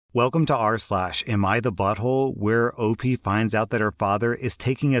Welcome to r/Am I the Butthole, where OP finds out that her father is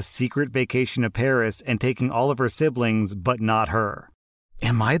taking a secret vacation to Paris and taking all of her siblings, but not her.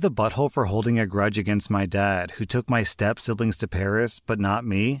 Am I the butthole for holding a grudge against my dad, who took my step-siblings to Paris, but not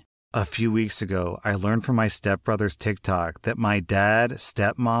me? A few weeks ago, I learned from my stepbrother's TikTok that my dad,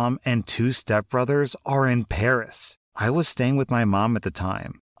 stepmom, and 2 stepbrothers are in Paris. I was staying with my mom at the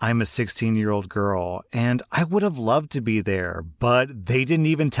time. I'm a 16-year-old girl, and I would have loved to be there, but they didn't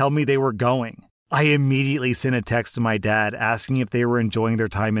even tell me they were going. I immediately sent a text to my dad asking if they were enjoying their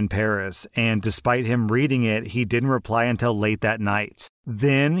time in Paris, and despite him reading it, he didn't reply until late that night.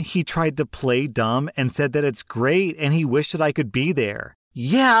 Then he tried to play dumb and said that it's great and he wished that I could be there.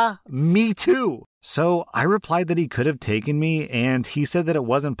 Yeah, me too. So I replied that he could have taken me, and he said that it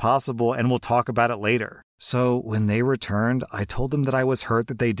wasn't possible and we'll talk about it later. So when they returned, I told them that I was hurt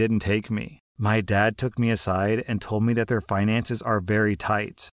that they didn't take me. My dad took me aside and told me that their finances are very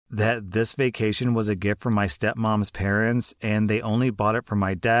tight, that this vacation was a gift from my stepmom's parents and they only bought it for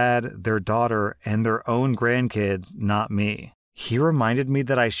my dad, their daughter, and their own grandkids, not me. He reminded me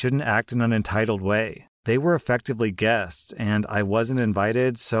that I shouldn't act in an entitled way. They were effectively guests, and I wasn't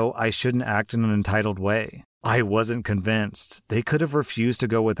invited, so I shouldn't act in an entitled way. I wasn't convinced. They could have refused to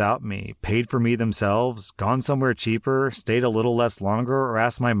go without me, paid for me themselves, gone somewhere cheaper, stayed a little less longer, or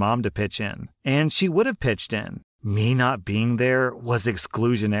asked my mom to pitch in. And she would have pitched in. Me not being there was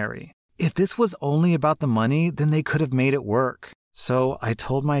exclusionary. If this was only about the money, then they could have made it work. So I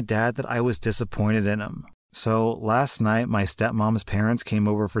told my dad that I was disappointed in him. So last night, my stepmom's parents came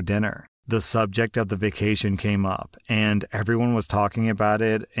over for dinner. The subject of the vacation came up, and everyone was talking about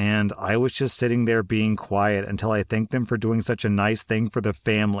it, and I was just sitting there being quiet until I thanked them for doing such a nice thing for the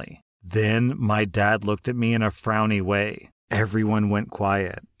family. Then my dad looked at me in a frowny way. Everyone went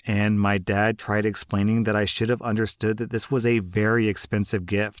quiet, and my dad tried explaining that I should have understood that this was a very expensive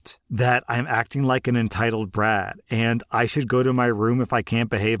gift, that I'm acting like an entitled brat, and I should go to my room if I can't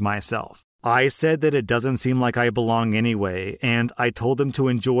behave myself. I said that it doesn't seem like I belong anyway, and I told them to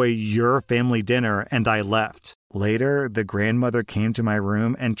enjoy your family dinner, and I left. Later, the grandmother came to my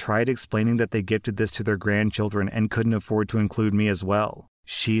room and tried explaining that they gifted this to their grandchildren and couldn't afford to include me as well.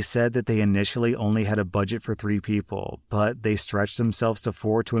 She said that they initially only had a budget for 3 people, but they stretched themselves to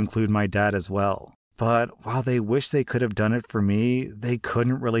 4 to include my dad as well. But while they wish they could have done it for me, they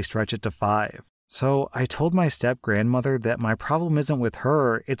couldn't really stretch it to 5. So I told my step-grandmother that my problem isn't with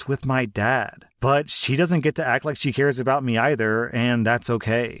her, it's with my dad. But she doesn't get to act like she cares about me either, and that's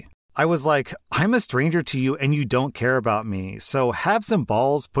okay. I was like, I'm a stranger to you and you don't care about me, so have some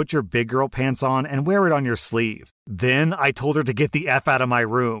balls, put your big girl pants on, and wear it on your sleeve. Then I told her to get the F out of my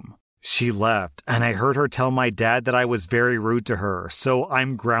room. She left, and I heard her tell my dad that I was very rude to her, so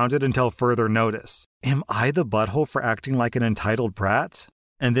I'm grounded until further notice. Am I the butthole for acting like an entitled brat?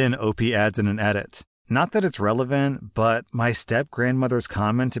 And then OP adds in an edit. Not that it's relevant, but my step-grandmother's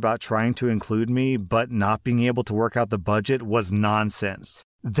comment about trying to include me but not being able to work out the budget was nonsense.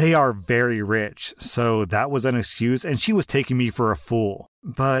 They are very rich, so that was an excuse and she was taking me for a fool.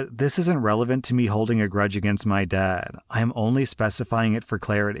 But this isn't relevant to me holding a grudge against my dad. I'm only specifying it for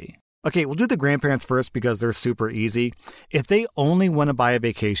clarity. Okay, we'll do the grandparents first because they're super easy. If they only want to buy a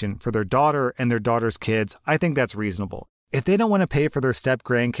vacation for their daughter and their daughter's kids, I think that's reasonable. If they don't want to pay for their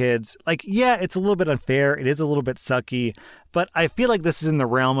step-grandkids, yeah, it's a little bit unfair, it is a little bit sucky, but I feel like this is in the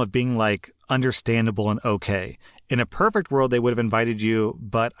realm of being, understandable and okay. In a perfect world, they would have invited you,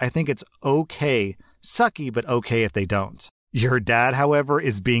 but I think it's okay, sucky, but okay if they don't. Your dad, however,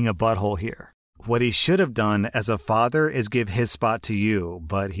 is being a butthole here. What he should have done as a father is give his spot to you,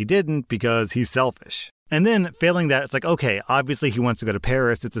 but he didn't because he's selfish. And then failing that, it's okay, obviously he wants to go to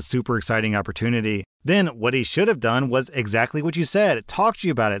Paris. It's a super exciting opportunity. Then what he should have done was exactly what you said. Talk to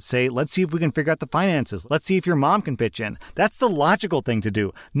you about it. Say, let's see if we can figure out the finances. Let's see if your mom can pitch in. That's the logical thing to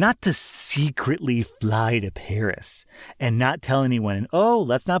do. Not to secretly fly to Paris and not tell anyone. And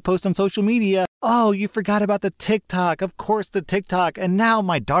let's not post on social media. Oh, you forgot about the TikTok. Of course, the TikTok. And now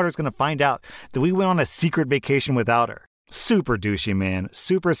my daughter's going to find out that we went on a secret vacation without her. Super douchey, man.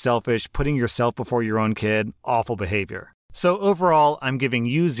 Super selfish, putting yourself before your own kid. Awful behavior. So overall, I'm giving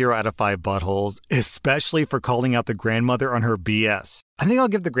you 0 out of 5 buttholes, especially for calling out the grandmother on her BS. I think I'll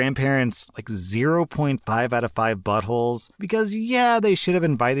give the grandparents 0.5 out of 5 buttholes because, yeah, they should have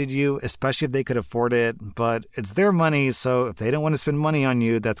invited you, especially if they could afford it, but it's their money, so if they don't want to spend money on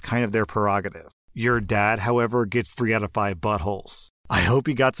you, that's kind of their prerogative. Your dad, however, gets 3 out of 5 buttholes. I hope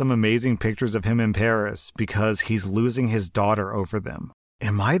you got some amazing pictures of him in Paris because he's losing his daughter over them.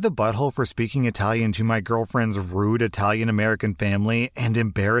 Am I the butthole for speaking Italian to my girlfriend's rude Italian-American family and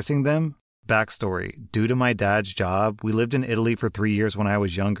embarrassing them? Backstory. Due to my dad's job, we lived in Italy for 3 years when I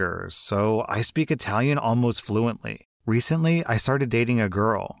was younger, so I speak Italian almost fluently. Recently, I started dating a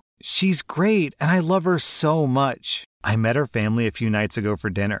girl. She's great, and I love her so much. I met her family a few nights ago for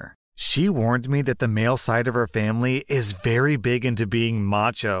dinner. She warned me that the male side of her family is very big into being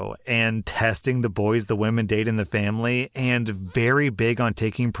macho and testing the boys the women date in the family, and very big on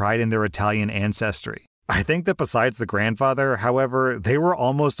taking pride in their Italian ancestry. I think that besides the grandfather, however, they were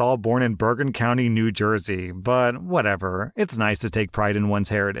almost all born in Bergen County, New Jersey, but whatever, it's nice to take pride in one's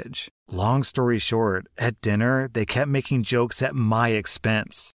heritage. Long story short, at dinner, they kept making jokes at my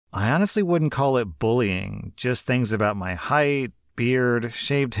expense. I honestly wouldn't call it bullying, just things about my height, beard,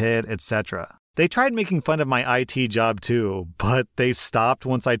 shaved head, etc. They tried making fun of my IT job too, but they stopped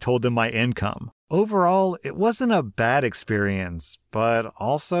once I told them my income. Overall, it wasn't a bad experience, but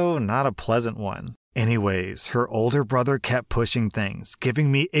also not a pleasant one. Anyways, her older brother kept pushing things,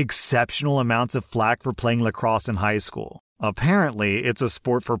 giving me exceptional amounts of flack for playing lacrosse in high school. Apparently, it's a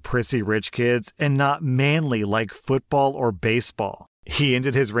sport for prissy rich kids and not manly like football or baseball. He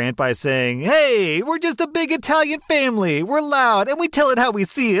ended his rant by saying, "Hey, we're just a big Italian family. We're loud and we tell it how we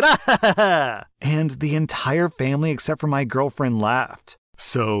see it." And the entire family except for my girlfriend laughed.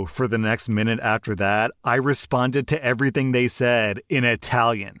 So for the next minute after that, I responded to everything they said in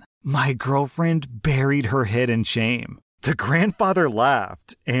Italian. My girlfriend buried her head in shame. The grandfather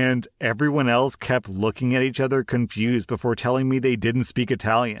laughed, and everyone else kept looking at each other confused before telling me they didn't speak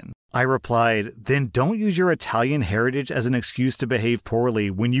Italian. I replied, "Then don't use your Italian heritage as an excuse to behave poorly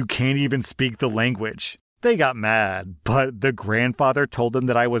when you can't even speak the language." They got mad, but the grandfather told them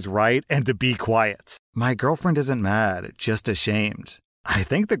that I was right and to be quiet. My girlfriend isn't mad, just ashamed. I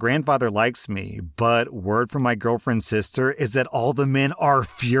think the grandfather likes me, but word from my girlfriend's sister is that all the men are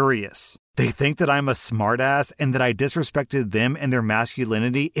furious. They think that I'm a smartass and that I disrespected them and their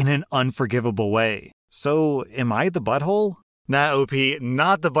masculinity in an unforgivable way. So, am I the butthole? Nah, OP,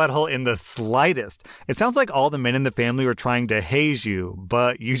 not the butthole in the slightest. It sounds like all the men in the family were trying to haze you,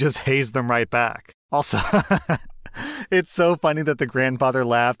 but you just hazed them right back. Also, it's so funny that the grandfather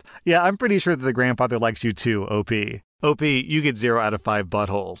laughed. Yeah, I'm pretty sure that the grandfather likes you too, OP. OP, you get 0 out of 5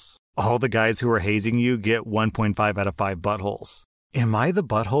 buttholes. All the guys who are hazing you get 1.5 out of 5 buttholes. Am I the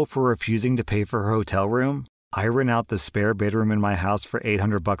butthole for refusing to pay for her hotel room? I rent out the spare bedroom in my house for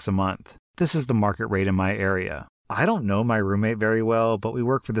 $800 a month. This is the market rate in my area. I don't know my roommate very well, but we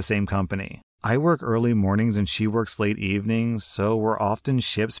work for the same company. I work early mornings and she works late evenings, so we're often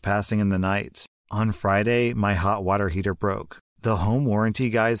ships passing in the night. On Friday, my hot water heater broke. The home warranty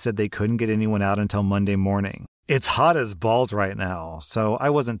guys said they couldn't get anyone out until Monday morning. It's hot as balls right now, so I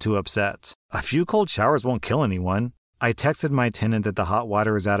wasn't too upset. A few cold showers won't kill anyone. I texted my tenant that the hot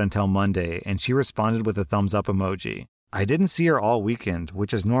water is out until Monday, and she responded with a thumbs up emoji. I didn't see her all weekend,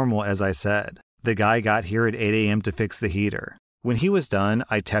 which is normal as I said. The guy got here at 8 a.m. to fix the heater. When he was done,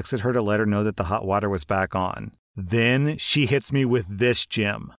 I texted her to let her know that the hot water was back on. Then she hits me with this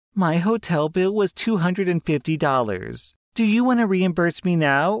gem. "My hotel bill was $250. Do you want to reimburse me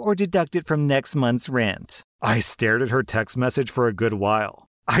now or deduct it from next month's rent?" I stared at her text message for a good while.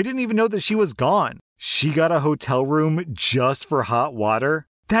 I didn't even know that she was gone. She got a hotel room just for hot water?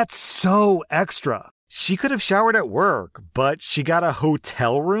 That's so extra. She could have showered at work, but she got a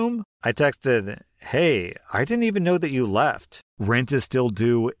hotel room? I texted, "Hey, I didn't even know that you left. Rent is still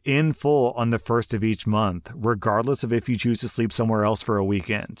due in full on the 1st of each month, regardless of if you choose to sleep somewhere else for a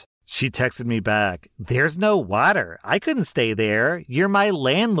weekend." She texted me back, "There's no water. I couldn't stay there. You're my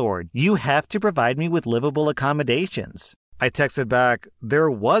landlord. You have to provide me with livable accommodations." I texted back, "There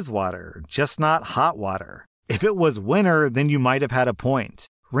was water, just not hot water. If it was winter, then you might have had a point.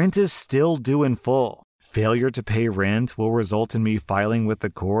 Rent is still due in full. Failure to pay rent will result in me filing with the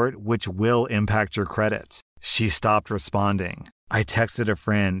court, which will impact your credit." She stopped responding. I texted a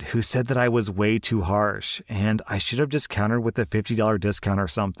friend who said that I was way too harsh and I should have just countered with a $50 discount or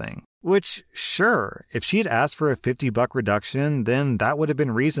something. Which, sure, if she had asked for a $50 reduction, then that would have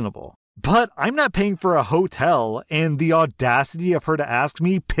been reasonable. But I'm not paying for a hotel, and the audacity of her to ask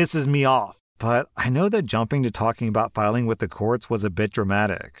me pisses me off. But I know that jumping to talking about filing with the courts was a bit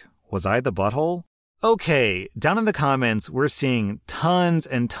dramatic. Was I the butthole? Okay, down in the comments, we're seeing tons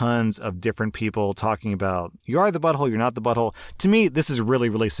and tons of different people talking about, you are the butthole, you're not the butthole. To me, this is really,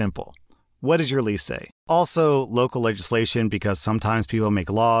 really simple. What does your lease say? Also, local legislation, because sometimes people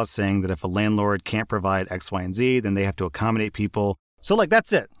make laws saying that if a landlord can't provide X, Y, and Z, then they have to accommodate people. So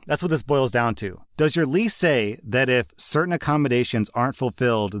that's it. That's what this boils down to. Does your lease say that if certain accommodations aren't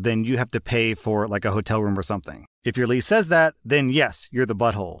fulfilled, then you have to pay for a hotel room or something? If your lease says that, then yes, you're the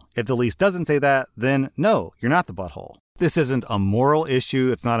butthole. If the lease doesn't say that, then no, you're not the butthole. This isn't a moral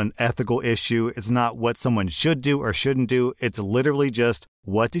issue. It's not an ethical issue. It's not what someone should do or shouldn't do. It's literally just,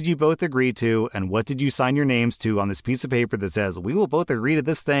 what did you both agree to and what did you sign your names to on this piece of paper that says, we will both agree to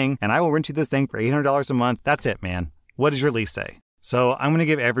this thing and I will rent you this thing for $800 a month. That's it, man. What does your lease say? So I'm going to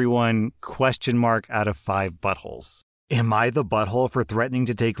give everyone question mark out of 5 buttholes. Am I the butthole for threatening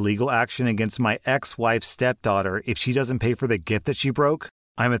to take legal action against my ex-wife's stepdaughter if she doesn't pay for the gift that she broke?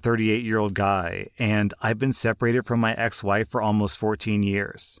 I'm a 38-year-old guy, and I've been separated from my ex-wife for almost 14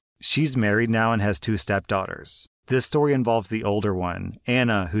 years. She's married now and has 2 stepdaughters. This story involves the older one,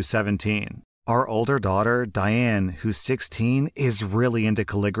 Anna, who's 17. Our older daughter, Diane, who's 16, is really into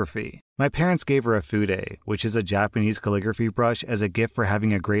calligraphy. My parents gave her a fude, which is a Japanese calligraphy brush, as a gift for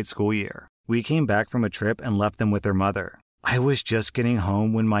having a great school year. We came back from a trip and left them with their mother. I was just getting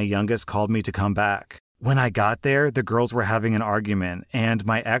home when my youngest called me to come back. When I got there, the girls were having an argument, and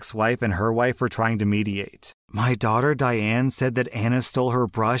my ex-wife and her wife were trying to mediate. My daughter Diane said that Anna stole her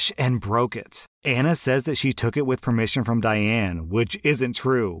brush and broke it. Anna says that she took it with permission from Diane, which isn't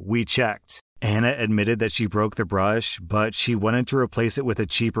true. We checked. Anna admitted that she broke the brush, but she wanted to replace it with a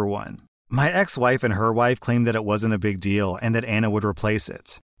cheaper one. My ex-wife and her wife claimed that it wasn't a big deal and that Anna would replace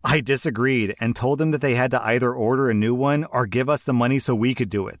it. I disagreed and told them that they had to either order a new one or give us the money so we could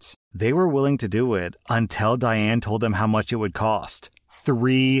do it. They were willing to do it until Diane told them how much it would cost.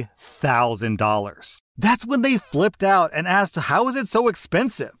 $3,000. That's when they flipped out and asked, how is it so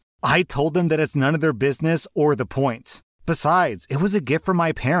expensive? I told them that it's none of their business or the point. Besides, it was a gift from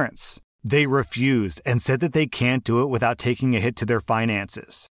my parents. They refused and said that they can't do it without taking a hit to their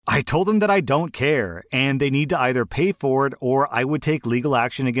finances. I told them that I don't care, and they need to either pay for it or I would take legal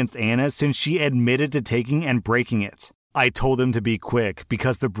action against Anna since she admitted to taking and breaking it. I told them to be quick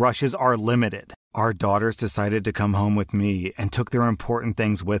because the brushes are limited. Our daughters decided to come home with me and took their important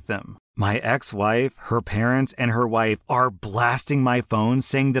things with them. My ex-wife, her parents, and her wife are blasting my phone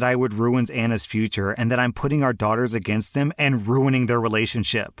saying that I would ruin Anna's future and that I'm putting our daughters against them and ruining their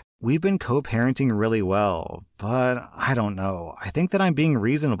relationship. We've been co-parenting really well, but I don't know. I think that I'm being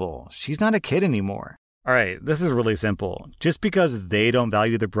reasonable. She's not a kid anymore. All right, this is really simple. Just because they don't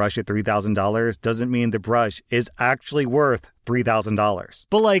value the brush at $3,000 doesn't mean the brush is actually worth $3,000.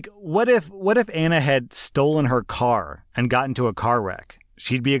 But what if Anna had stolen her car and got into a car wreck?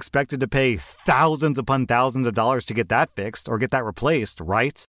 She'd be expected to pay thousands upon thousands of dollars to get that fixed or get that replaced,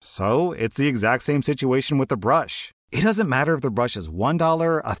 right? So it's the exact same situation with the brush. It doesn't matter if the brush is $1,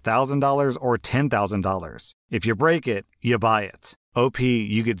 $1,000, or $10,000. If you break it, you buy it. OP,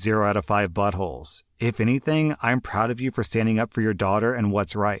 you get 0 out of 5 buttholes. If anything, I'm proud of you for standing up for your daughter and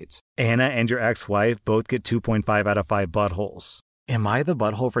what's right. Anna and your ex-wife both get 2.5 out of 5 buttholes. Am I the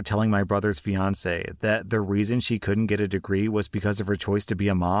butthole for telling my brother's fiance that the reason she couldn't get a degree was because of her choice to be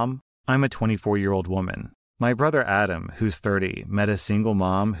a mom? I'm a 24-year-old woman. My brother Adam, who's 30, met a single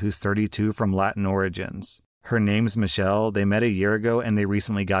mom who's 32 from Latin origins. Her name's Michelle. They met a year ago and they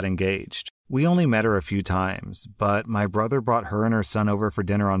recently got engaged. We only met her a few times, but my brother brought her and her son over for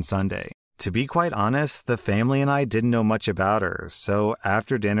dinner on Sunday. To be quite honest, the family and I didn't know much about her, so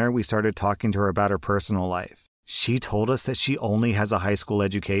after dinner we started talking to her about her personal life. She told us that she only has a high school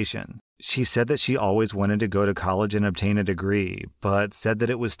education. She said that she always wanted to go to college and obtain a degree, but said that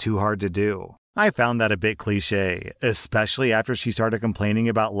it was too hard to do. I found that a bit cliche, especially after she started complaining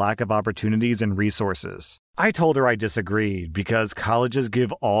about lack of opportunities and resources. I told her I disagreed because colleges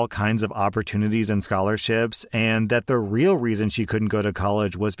give all kinds of opportunities and scholarships, and that the real reason she couldn't go to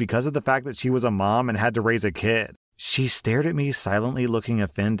college was because of the fact that she was a mom and had to raise a kid. She stared at me silently looking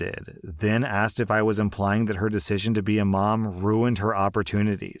offended, then asked if I was implying that her decision to be a mom ruined her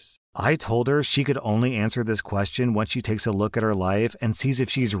opportunities. I told her she could only answer this question once she takes a look at her life and sees if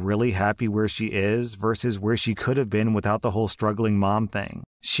she's really happy where she is versus where she could have been without the whole struggling mom thing.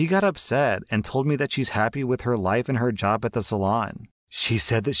 She got upset and told me that she's happy with her life and her job at the salon. She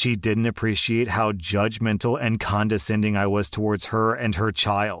said that she didn't appreciate how judgmental and condescending I was towards her and her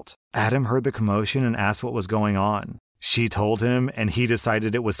child. Adam heard the commotion and asked what was going on. She told him, and he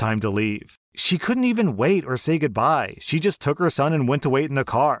decided it was time to leave. She couldn't even wait or say goodbye. She just took her son and went to wait in the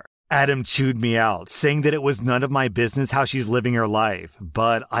car. Adam chewed me out, saying that it was none of my business how she's living her life,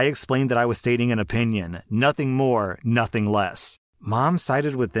 but I explained that I was stating an opinion, nothing more, nothing less. Mom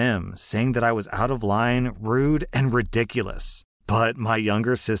sided with them, saying that I was out of line, rude, and ridiculous. But my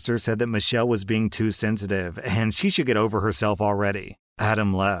younger sister said that Michelle was being too sensitive and she should get over herself already.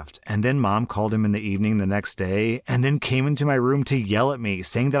 Adam left, and then Mom called him in the evening the next day and then came into my room to yell at me,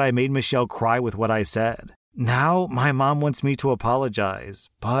 saying that I made Michelle cry with what I said. Now my mom wants me to apologize,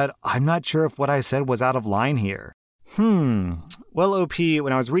 but I'm not sure if what I said was out of line here. Well, OP,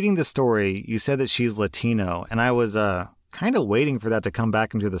 when I was reading the story, you said that she's Latino, and I was, kind of waiting for that to come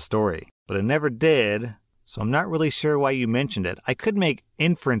back into the story. But it never did, so I'm not really sure why you mentioned it. I could make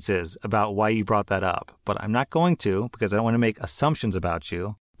inferences about why you brought that up, but I'm not going to because I don't want to make assumptions about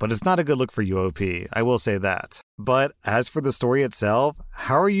you. But it's not a good look for you, OP. I will say that. But as for the story itself,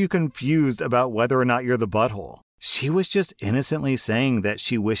 how are you confused about whether or not you're the butthole? She was just innocently saying that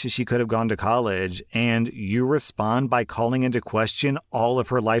she wishes she could have gone to college, and you respond by calling into question all of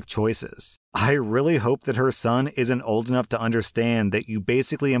her life choices. I really hope that her son isn't old enough to understand that you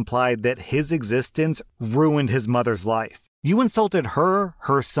basically implied that his existence ruined his mother's life. You insulted her,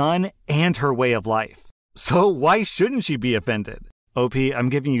 her son, and her way of life. So why shouldn't she be offended? OP, I'm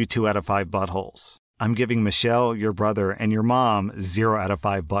giving you 2 out of 5 buttholes. I'm giving Michelle, your brother, and your mom 0 out of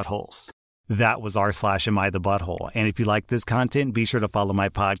 5 buttholes. That was r/AmITheButthole. And if you like this content, be sure to follow my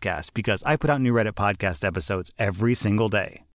podcast because I put out new Reddit podcast episodes every single day.